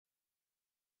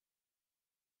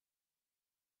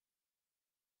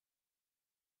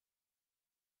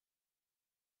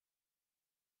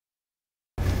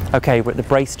Okay, we're at the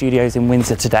Brace Studios in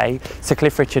Windsor today. So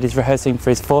Cliff Richard is rehearsing for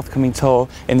his forthcoming tour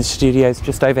in the studios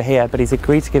just over here, but he's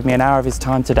agreed to give me an hour of his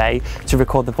time today to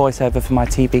record the voiceover for my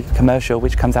TV commercial,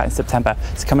 which comes out in September.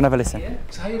 So come and have a listen. Yeah.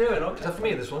 So how you doing? Is that for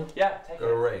me, this one? Yeah, take it.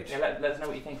 Great. Yeah, let us know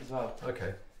what you think as well.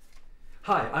 Okay.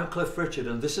 Hi, I'm Cliff Richard,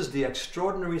 and this is the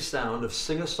extraordinary sound of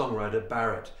singer-songwriter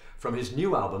Barrett from his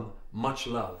new album, Much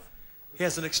Love. He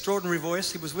has an extraordinary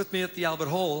voice. He was with me at the Albert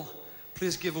Hall.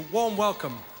 Please give a warm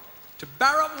welcome to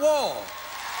Barrett Wall.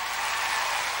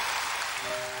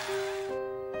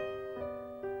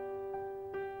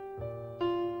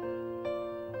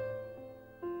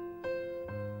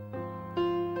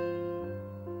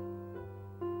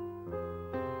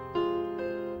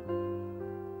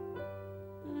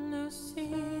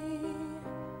 Lucy,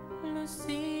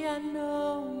 Lucy, I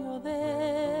know you're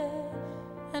there,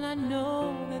 and I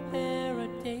know that there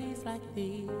are days like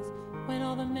these when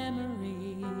all the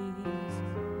memories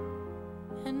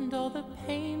and all the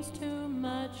pain's too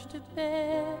much to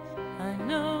bear. I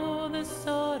know the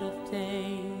sort of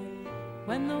day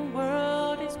when the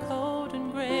world is cold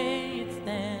and grey. It's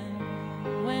then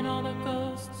when all the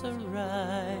ghosts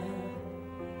arrive,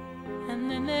 and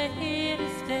then they're here to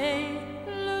stay.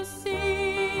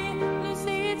 Lucy,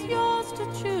 Lucy, it's yours to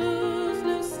choose.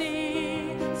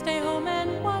 Lucy, stay home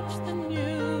and watch the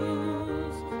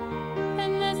news.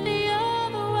 And there's the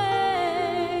other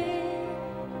way,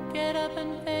 get up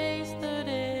and face the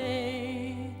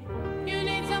day. You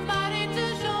need somebody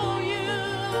to show you,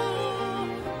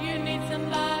 you need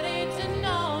somebody to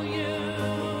know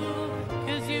you,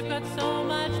 'cause you've got so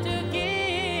much to give.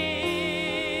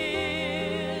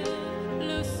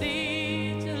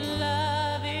 Lucy, to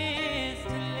love is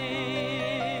to live.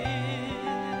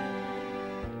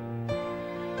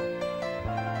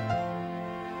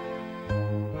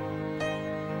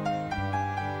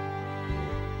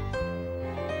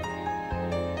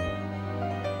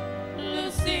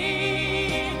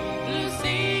 Lucy,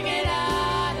 Lucy, get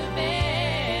out of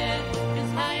bed,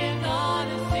 'cause how you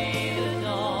gonna see the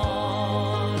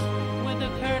dawn with the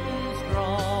curtains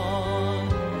drawn?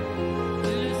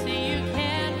 Lucy, you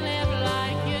can't live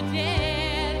like you're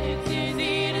dead. It's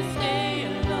easy to stay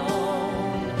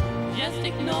alone, just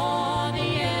ignore the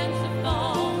answer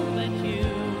phone. But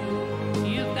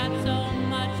you've got so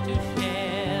much to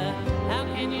share. How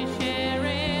can you share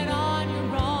it on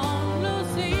your own?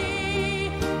 Lucy,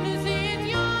 Lucy, it's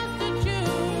yours to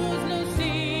choose.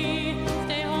 Lucy,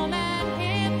 stay home and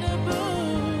hit the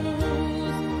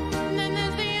booze. And then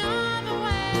there's the other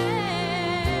way,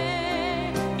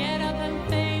 get up and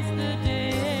face the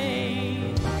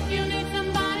day. You need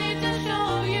somebody to show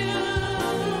you,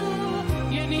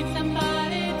 you need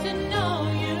somebody to know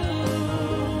you,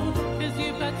 'cause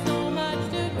you've got so much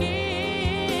to give.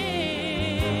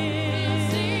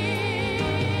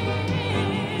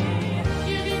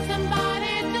 You need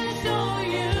somebody to show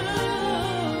you,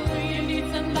 you need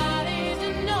somebody to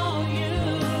know you,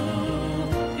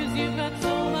 'cause you've got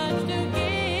so much to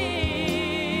give.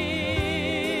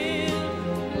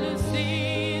 Lucy,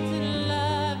 to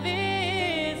love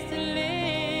is to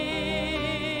live.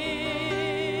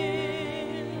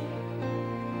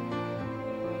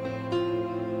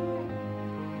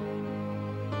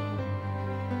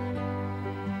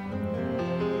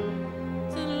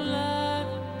 To love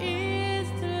is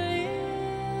to live.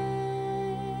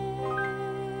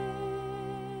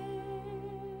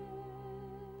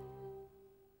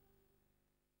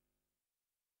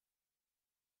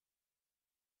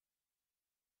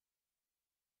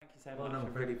 Thank you so much. I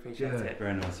really appreciate it.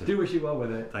 Very nice. Do wish you well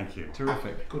with it. Thank you.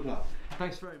 Terrific. Good luck.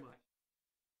 Thanks very much.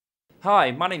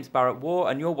 Hi, my name's Barrett War,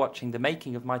 and you're watching the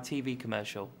making of my TV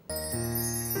commercial.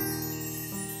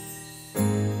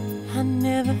 I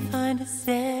never find a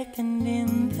second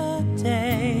in the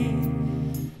day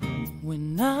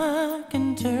when I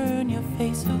can turn your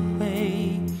face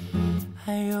away.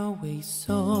 I always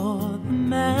saw the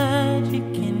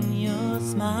magic in your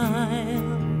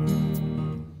smile.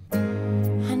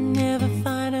 I never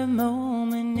find a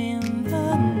moment in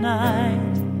the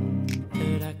night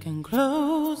that I can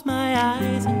close my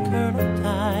eyes and curl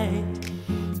tight.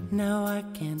 Now I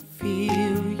can feel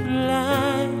you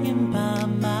lying by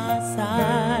my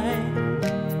side.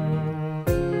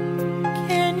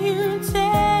 Can you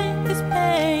take this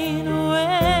pain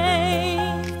away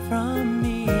from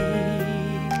me?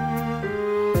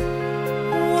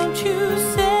 Won't you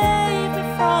save me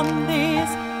from this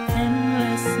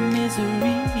endless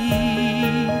misery?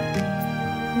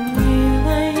 Will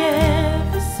I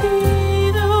ever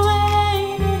see the way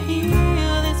you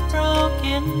heal this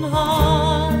broken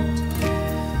heart?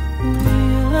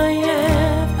 Will I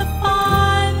ever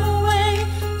find a way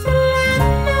to let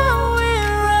know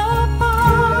we're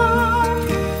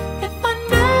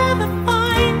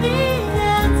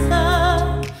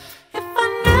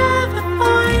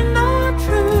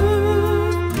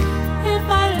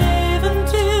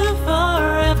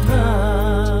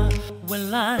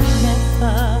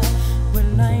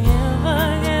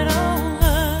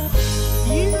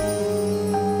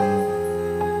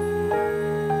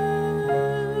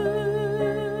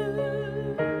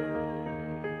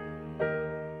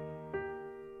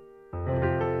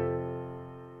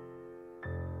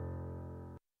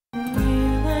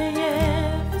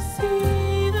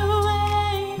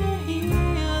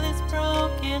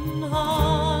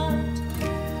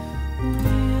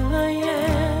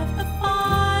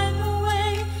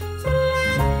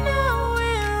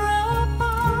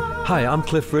Hi, I'm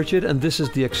Cliff Richard, and this is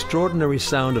the extraordinary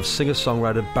sound of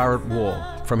singer-songwriter Barrett Wall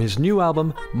from his new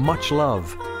album, Much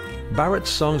Love. Barrett's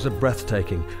songs are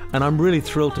breathtaking, and I'm really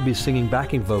thrilled to be singing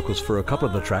backing vocals for a couple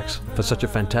of the tracks for such a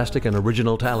fantastic and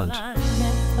original talent.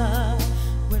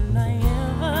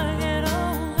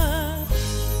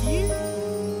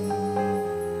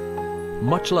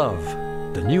 Much Love,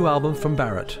 the new album from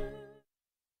Barrett.